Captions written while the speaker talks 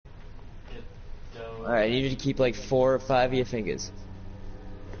Alright, I need you to keep like 4 or 5 of your fingers.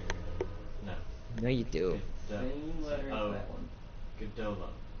 No. No, you do. Same letter as that one. Godolo.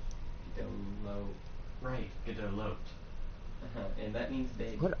 Godolo. Right, Godolot. And that means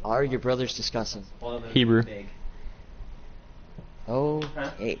big. What are your brothers discussing? One of those Hebrew. Big.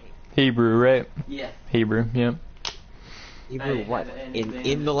 Okay. Hebrew, right? Yes. Hebrew, yep. Hebrew what?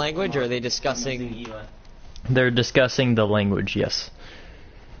 In the language, or are they discussing... They're discussing the language, yes.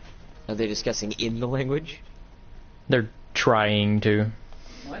 Are they discussing in the language? They're trying to.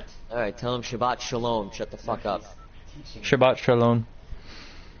 What? Alright, tell them Shabbat Shalom, shut the fuck up. Shabbat Shalom.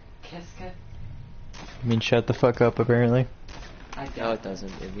 Keska? I mean, shut the fuck up, apparently. No, it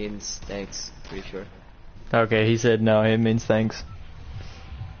doesn't. It means thanks, pretty sure. Okay, he said no, it means thanks.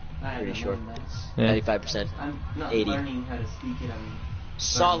 Pretty sure. Yeah. 95%. I'm not 80. learning how to speak it. I'm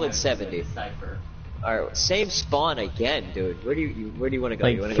Solid 70. Decipher. Alright, same spawn again, dude. Where do you want to go?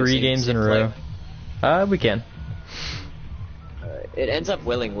 Like You wanna go 3 same games in a play? row. We can. Alright, it ends up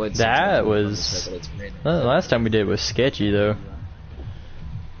Willing Woods. That sometimes. was... It's great. last time we did was sketchy, though.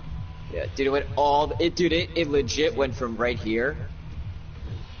 Yeah, dude, it went all... It legit went from right here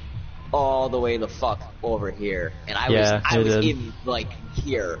all the way the fuck over here. And I was in, like,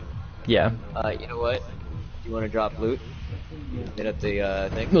 here. Yeah. You know what? You want to drop loot? Hit up the,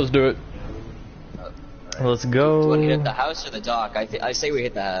 thing? Let's do it. Let's go. Do you want to hit the house or the dock? I say we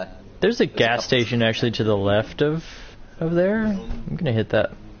hit the... There's a gas station actually to the left of there. I'm gonna hit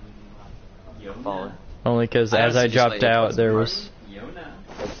that. Fallen. Only because as I dropped out, there was...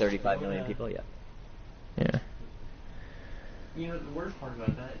 Like 35 million people, yeah. Yeah. You know, the worst part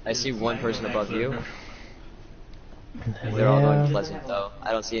about that... I see one person above you. They're all going Pleasant, though.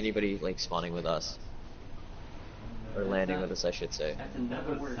 I don't see anybody, like, spawning with us. Or landing with us, I should say. That's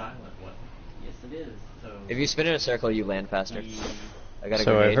another word. Yes, it is. So If you spin in a circle, you land faster. I got a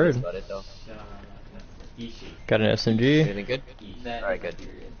So grenade I've heard. that's about it, though. Got an SMG Anything good? Alright, good.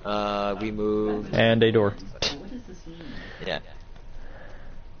 We moved... and a door. What does this mean? Yeah.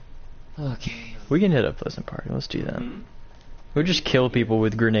 Okay. We can hit up Pleasant Park. Let's do that. We'll just kill people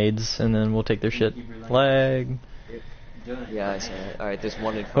with grenades and then we'll take their shit. Lag. Yeah, I see it. Alright, there's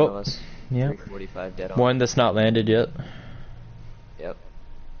one in front of us. Yeah. 45 dead on. One that's not landed yet. Yep.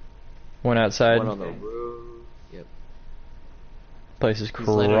 One outside. One on the roof. Yep. Place is He's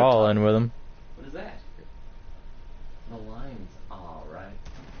landed up crawling top. with them. What is that? The line's alright.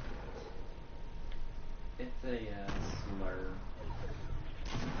 It's a slur.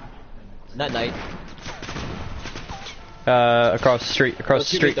 Not night. Across the street. Across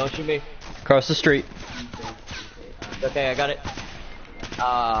the street. Don't shoot me. Across the street. Okay, I got it.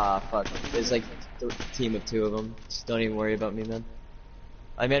 Ah, fuck. There's like a team of 2 of them. Just don't even worry about me, man.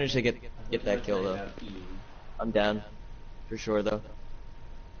 I managed to get that kill, though. I'm down. For sure, though.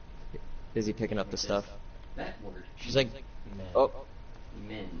 Busy picking up the stuff. That word. She's like, oh,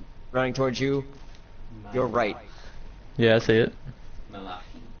 Men. running towards you. You're right. Yeah, I see it. Malachi.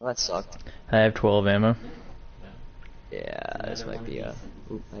 Well, that sucked. I have 12 ammo. Yeah, this might be a...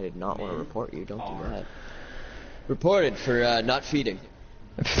 Oop, I did not want to report you. Don't do that. Reported for not feeding.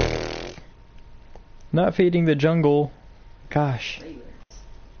 Not feeding the jungle. Gosh. Sailors.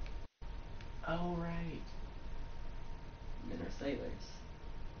 Oh, right. Men are sailors.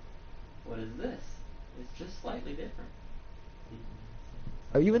 What is this? It's just slightly different.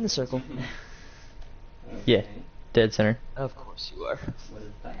 Are you in the circle? Yeah. Okay. Dead center. Of course you are. What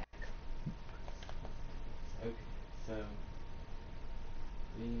is that? Okay, so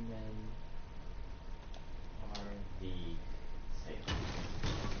we men are the sailors.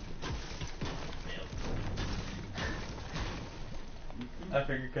 I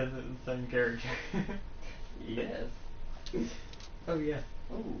figured because it's the same character. Yes. Oh yeah.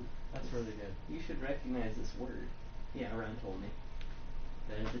 Oh, That's really good. you should recognize this word. Yeah, Ryan told me.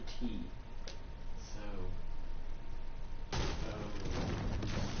 That is a T. So. That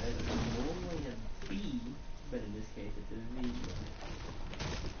is normally a B, but in this case it's a V.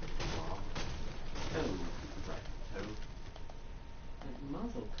 Toe. Right. Toe. Like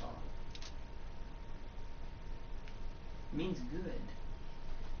muzzle top. Means good.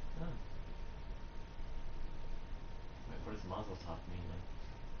 Oh. Wait, what does mazel tov mean then?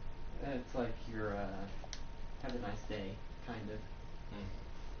 It's like you're, have a nice day, kind of.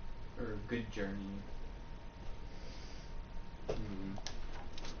 Or a good journey.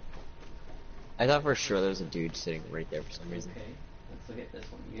 I thought for sure there was a dude sitting right there for some reason. Okay, let's look at this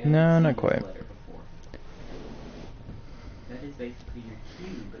one. You No, haven't not seen quite. this letter before. That is basically your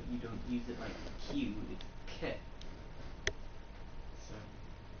Q, but you don't use it like Q, it's K. So.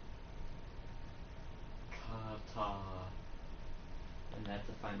 Kata. And that's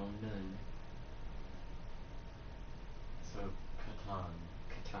a final nun. So, Catan.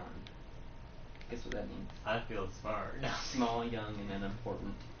 Catan. Guess what that means? I feel smart. Small, young, and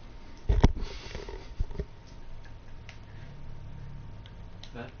unimportant.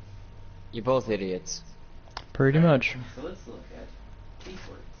 That's You're both idiots. Pretty much. So let's look at these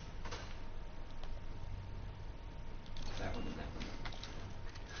words. That one and that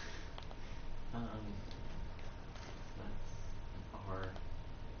one. That's R.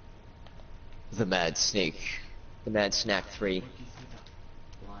 The Mad Snake. The Mad Snack 3. What'd you say that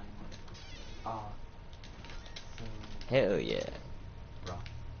line was? Ah. So, Hell yeah. rough.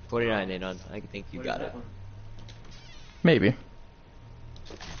 49 Anon. I think you What got is it. that one? Maybe.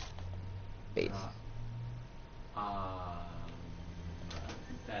 Faith.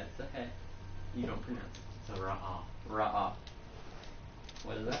 That's a he. You don't pronounce it. So, ra'ah. Ra'ah.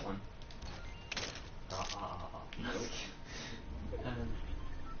 What is that one? Ra'ah. Nope.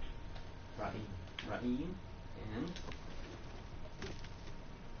 Ra'im. Ra'im. And?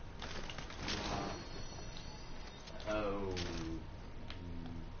 Oh.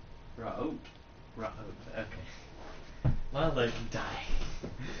 Ra'ot. Ra'ot. Okay. My leg die.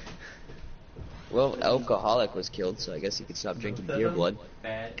 Well, alcoholic was killed, so I guess he could stop drinking beer blood.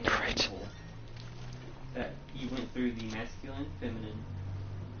 Bad and Great. evil. That he went through the masculine, feminine,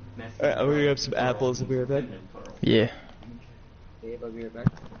 Alright, I'm gonna plural, grab some apples and be right back. feminine, plural. Yeah. Babe, I'll be right back.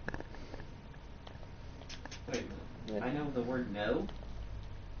 Wait a minute. I know the word no.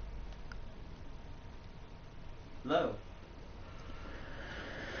 Low.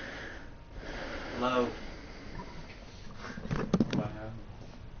 Low. Wow.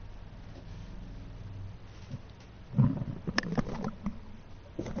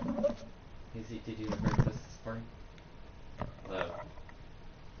 Did you breakfast this morning? Low.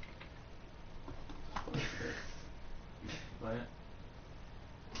 What?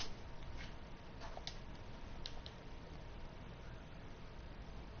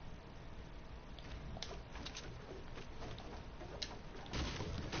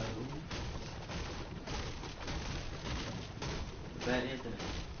 That isn't it.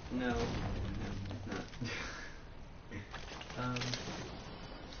 No. No, it's not.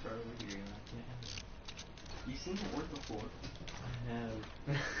 Start over here. You've seen that word before. I have.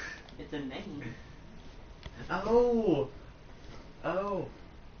 It's a name. Oh! Oh!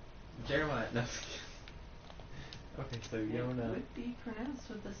 Jeremiah. No. Okay, so It Yona. would be pronounced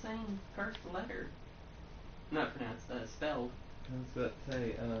with the same first letter. Not pronounced, spelled. I was about to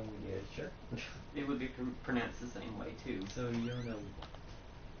say, yeah, sure. It would be pronounced the same way too. So Yona.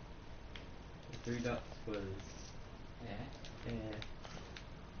 The 3 dots was. Ben.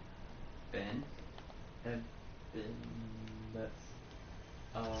 Eben. That's.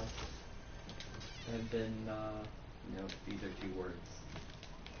 Eben. No, these are 2 words.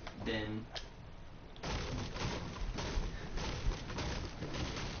 Ben.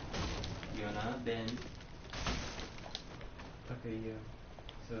 Yona, Ben. Okay, yeah.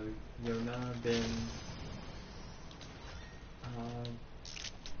 So Yona Ben.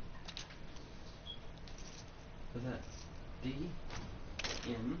 Was that D?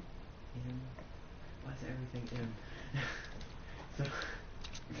 M. M? Why is everything M? So.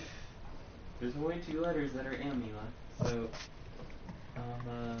 There's only 2 letters that are M, Eli. So.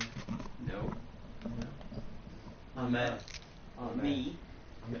 No. No. Ahmed. Me.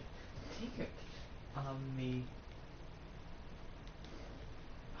 Ahmed. Take it. Me.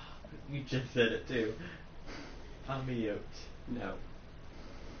 You just said it too. Amiot. No.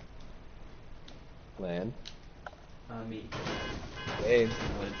 Land. Me. Babe.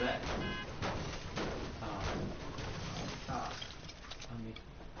 What is that? Ami.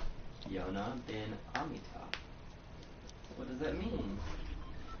 Yona ben Amita. What does that mean?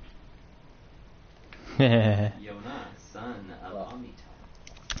 Yona, son of Well. Amita.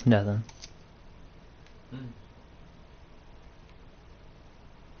 Nothing.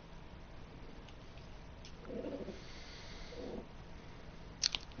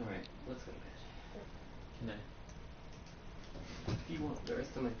 Alright, let's go to bed. Can I? If you want the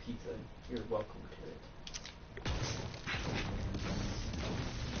rest of my pizza, you're welcome to it.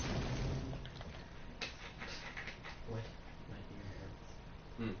 What? My ear hurts.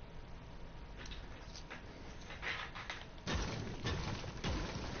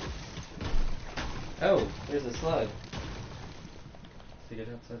 Oh, there's a slug. Stick it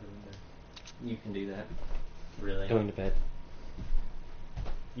outside the window. You can do that. Really? Going to bed.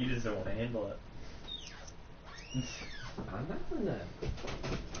 You just don't want to handle it. I'm not gonna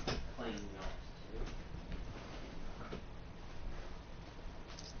claim not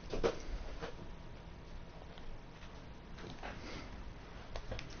to.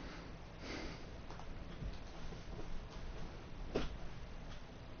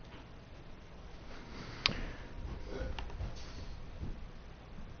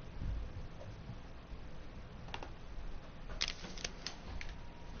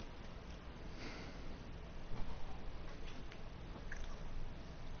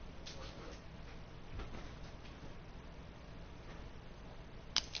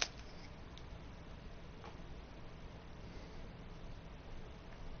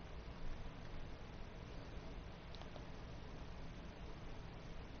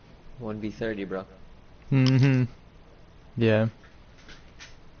 1v30, bro. Mm-hmm. Yeah.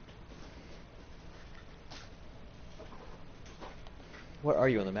 Where are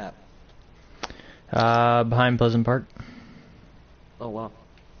you on the map? Behind Pleasant Park. Oh, wow.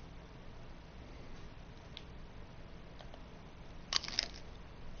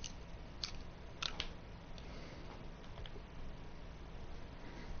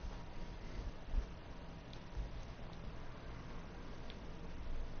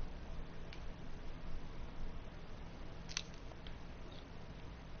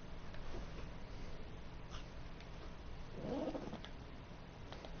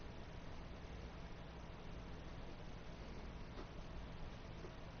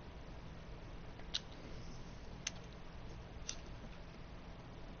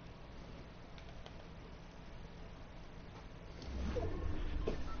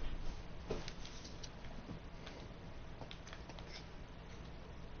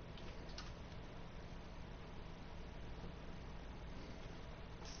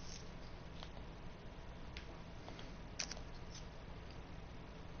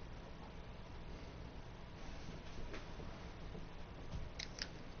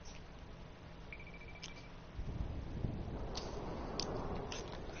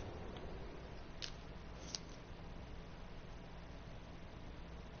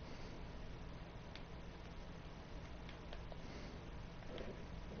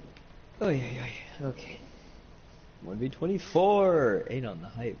 Oh, yeah. Okay. 1v24. 8 on the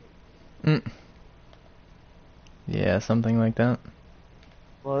hype. Yeah, something like that.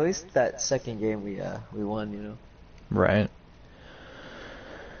 Well, at least that second game we won, you know. Right.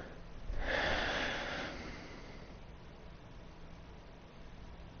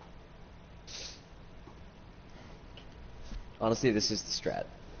 Honestly, this is the strat.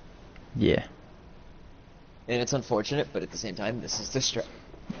 Yeah. And it's unfortunate, but at the same time, this is the strat.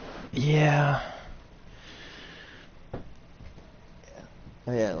 Yeah.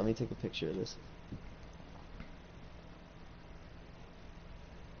 Oh yeah, let me take a picture of this.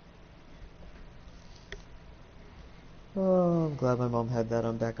 Oh, I'm glad my mom had that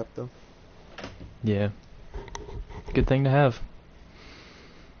on backup though. Yeah. Good thing to have.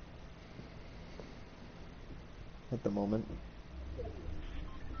 At the moment.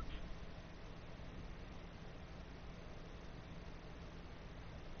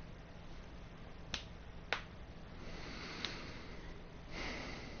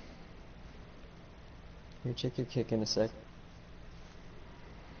 Here, check your kick in a sec.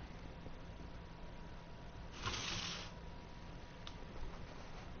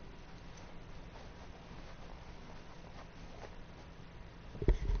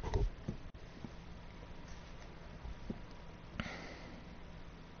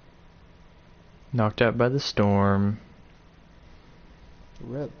 Knocked out by the storm.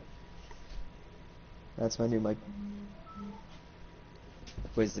 Rip. That's my new mic.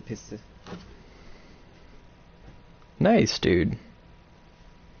 Where's the pistol? Nice, dude.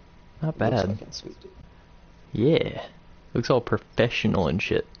 Not bad. Looks fucking sweet. Yeah. Looks all professional and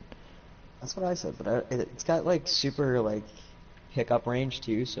shit. That's what I said, but it's got like super like pickup range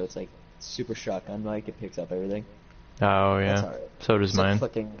too, so it's like super shotgun mic. It picks up everything. Oh, That's yeah. alright. So does It's like mine.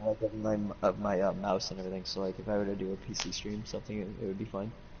 flicking like of my mouse and everything. So like if I were to do a PC stream, something it would be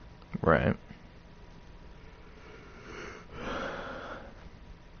fine. Right.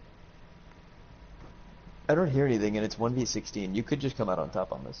 I don't hear anything, and it's 1v16. You could just come out on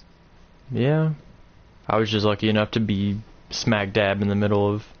top on this. Yeah. I was just lucky enough to be smack dab in the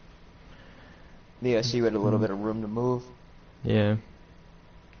middle of... Yeah, so you had a little bit of room to move. Yeah.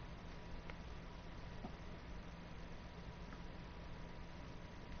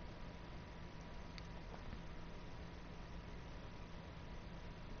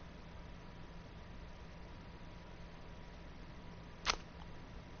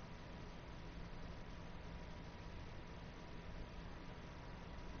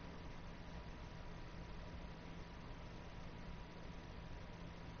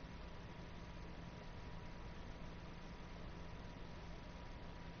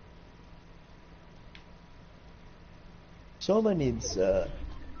 Soma needs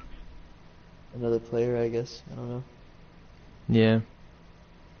another player, I guess. I don't know. Yeah.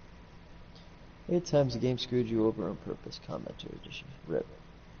 8 times the game screwed you over on purpose. Commenter edition. Rip.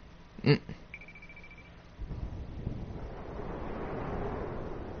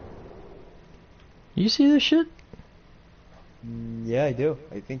 You see this shit? Yeah, I do.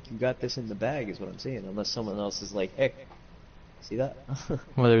 I think you got this in the bag, is what I'm saying. Unless someone else is like, hey, see that?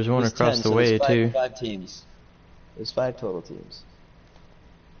 Well, there's one There's across 10, the so way, there's too. 5 teams. There's 5 total teams.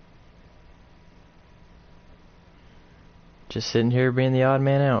 Just sitting here being the odd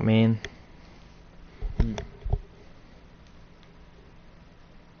man out, man.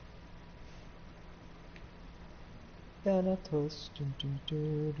 Thanatos. Thanatos.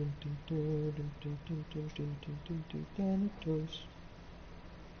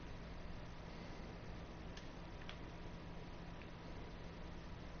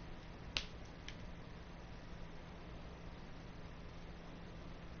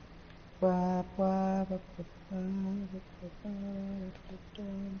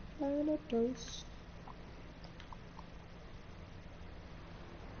 Thanatos.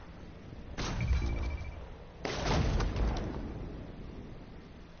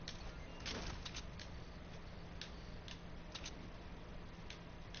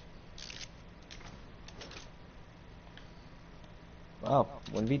 Wow,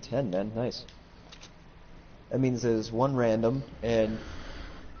 1v10, man, nice. That means there's one random, and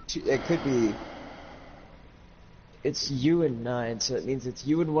it could be... It's you and 9, so it means it's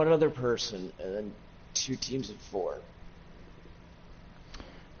you and one other person, and then 2 teams of 4.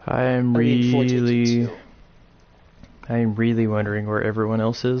 I am really wondering where everyone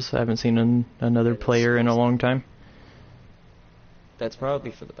else is. I haven't seen another player in a long time. That's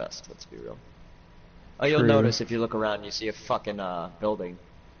probably for the best, let's be real. Oh, you'll notice if you look around, you see a fucking building.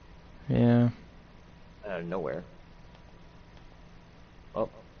 Yeah. Out of nowhere. Oh,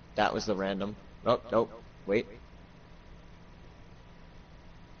 that was the random. Oh, nope. Wait.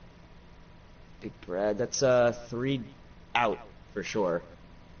 Big Brad, that's 3 out for sure.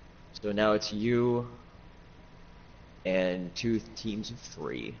 So now it's you and 2 teams of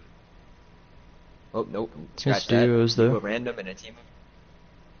 3. Oh, nope. Scratch It's duos, that. though. A random and a team of...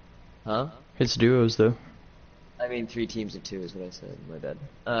 Huh? It's duos, though. I mean 3 teams of 2 is what I said, my bad.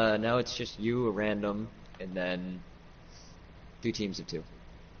 Now it's just you, a random, and then 2 teams of 2.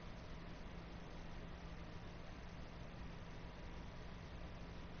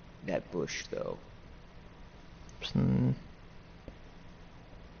 That bush, though.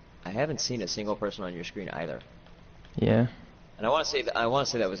 I haven't seen a single person on your screen either. Yeah. And I want to say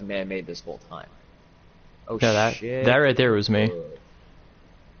that was man-made this whole time. Oh yeah, shit! That right there was me.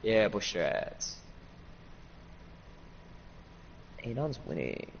 Yeah, bush rats. Anon's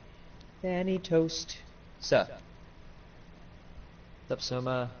winning. Danny Toast. Sup? What's up,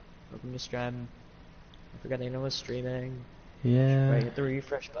 Soma? Welcome to stream. I forgot Anon was streaming. Yeah. Right, hit the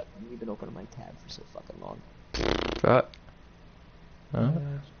refresh button. You've been opening my tab for so fucking long.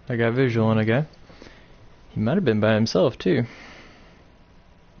 I got visual on a guy. He might have been by himself, too.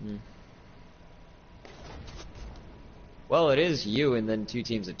 Well, it is you and then 2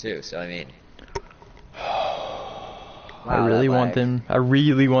 teams of 2, so I mean... Wow, I really want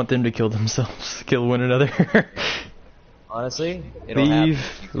them to kill themselves, kill one another. Honestly,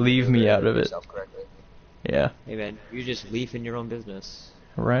 leave me out of it. Yeah. Hey man, you just leaf in your own business.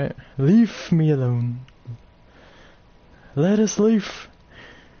 Right. Leave me alone. Let us leave.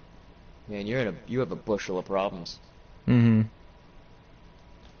 Man, you have a bushel of problems. Mm-hmm.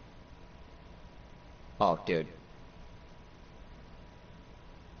 Oh, dude.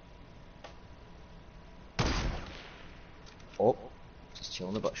 Oh, just chill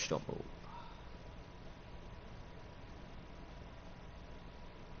in the bush, don't move.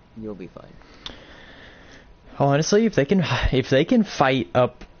 You'll be fine. Honestly, if they can fight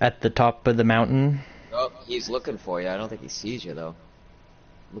up at the top of the mountain. Oh, he's looking for you. I don't think he sees you though.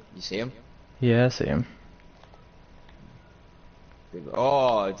 Look, you see him? Yeah, I see him.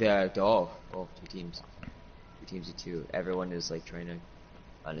 Oh, yeah. Oh, 2 teams. 2 teams of 2. Everyone is like trying to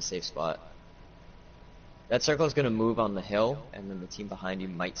find a safe spot. That circle is gonna move on the hill, and then the team behind you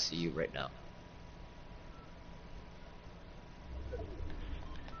might see you right now.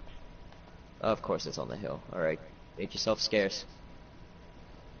 Of course it's on the hill. Alright. Make yourself scarce.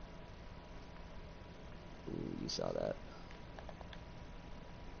 Ooh, you saw that.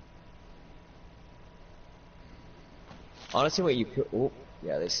 Honestly, what you could... Oh,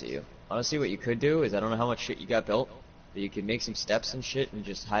 yeah, they see you. Honestly, what you could do is, I don't know how much shit you got built, but you could make some steps and shit and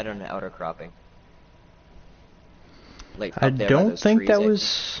just hide on the outer cropping. Like, I don't think that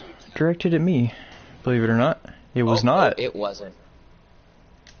was directed at me, believe it or not. It was not. Oh, it wasn't.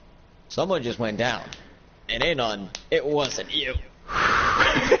 Someone just went down. And Anon, it wasn't you.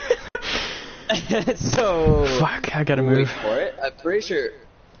 So... Fuck, I gotta move. Wait for it. I'm pretty sure...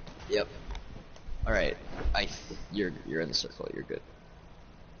 Yep. Alright. You're in the circle, you're good.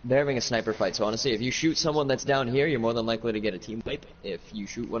 They're having a sniper fight, so honestly, if you shoot someone that's down here, you're more than likely to get a team wipe. If you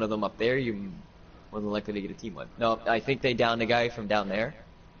shoot one of them up there, you're more than likely to get a team wipe. No, I think they downed a guy from down there.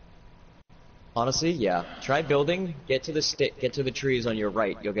 Honestly, yeah. Try building, get to the trees on your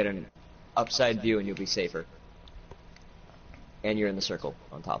right. You'll get an upside view and you'll be safer. And you're in the circle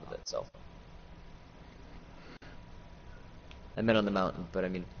on top of it, so. I meant on the mountain, but I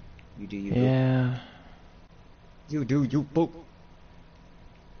mean, you do you. Yeah. You do you, boop.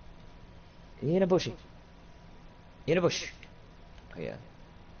 In a bushy. In a bush. Oh yeah.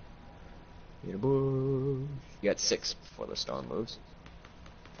 In a bush. You got 6 before the storm moves.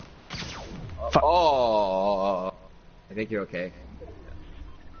 Oh! I think you're okay.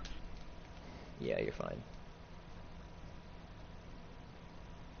 Yeah, you're fine.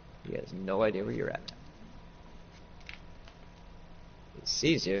 He has no idea where you're at. He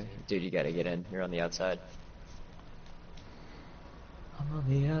sees you. Dude, you gotta get in. You're on the outside. I'm on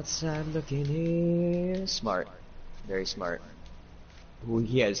the outside looking in. Smart. Very smart. Ooh,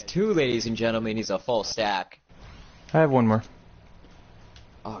 he has 2, ladies and gentlemen. He's a full stack. I have one more.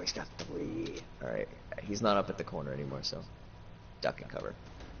 Oh, he's got 3. Alright. He's not up at the corner anymore, so duck and cover.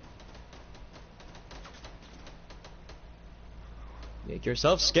 Make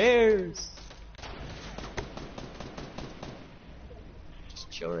yourself scarce. Just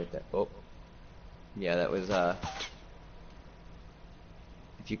chill right there. Oh. Yeah, that was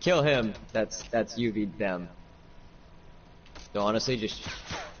if you kill him, that's you beat them. So honestly, just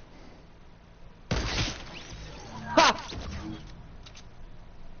ha!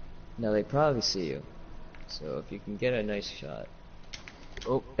 Now they probably see you. So if you can get a nice shot.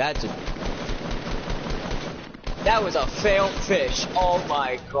 Oh, that was a failed fish. Oh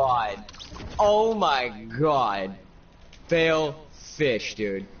my god. Oh my god. Fail fish,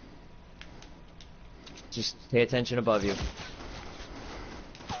 dude. Just pay attention above you.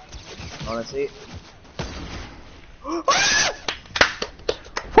 Honestly. Woo!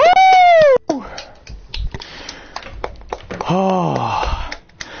 Oh.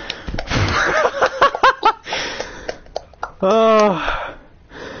 Oh.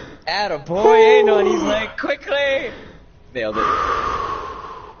 Attaboy, ain't no, and he's like, quickly! Nailed it.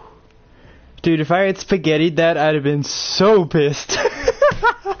 Dude, if I had spaghettied that, I'd have been so pissed.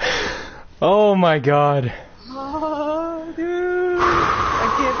 Oh my god. Oh, dude.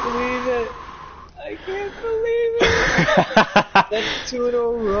 I can't believe it. That's 2 in a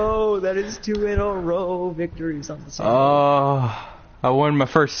row. That is 2 in a row victories on the same. Oh, I won my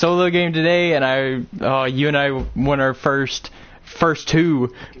first solo game today, and you and I won our first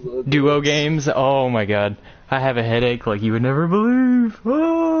 2 duo games. Oh my god. I have a headache like you would never believe.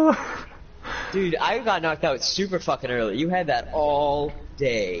 Oh. Dude, I got knocked out super fucking early. You had that all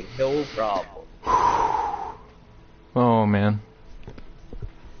day. No problem. Oh, man.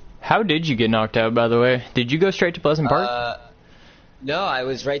 How did you get knocked out, by the way? Did you go straight to Pleasant Park? No, I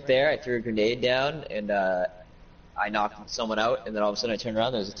was right there. I threw a grenade down, and I knocked someone out, and then all of a sudden I turned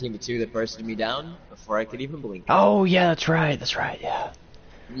around. There was a team of 2 that bursted me down before I could even blink. Oh, yeah, that's right, yeah.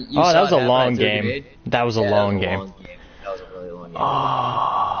 You that saw was a when I long threw a game. grenade? That was a long game. That was a really long game.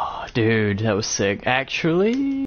 Oh, dude, that was sick. Actually...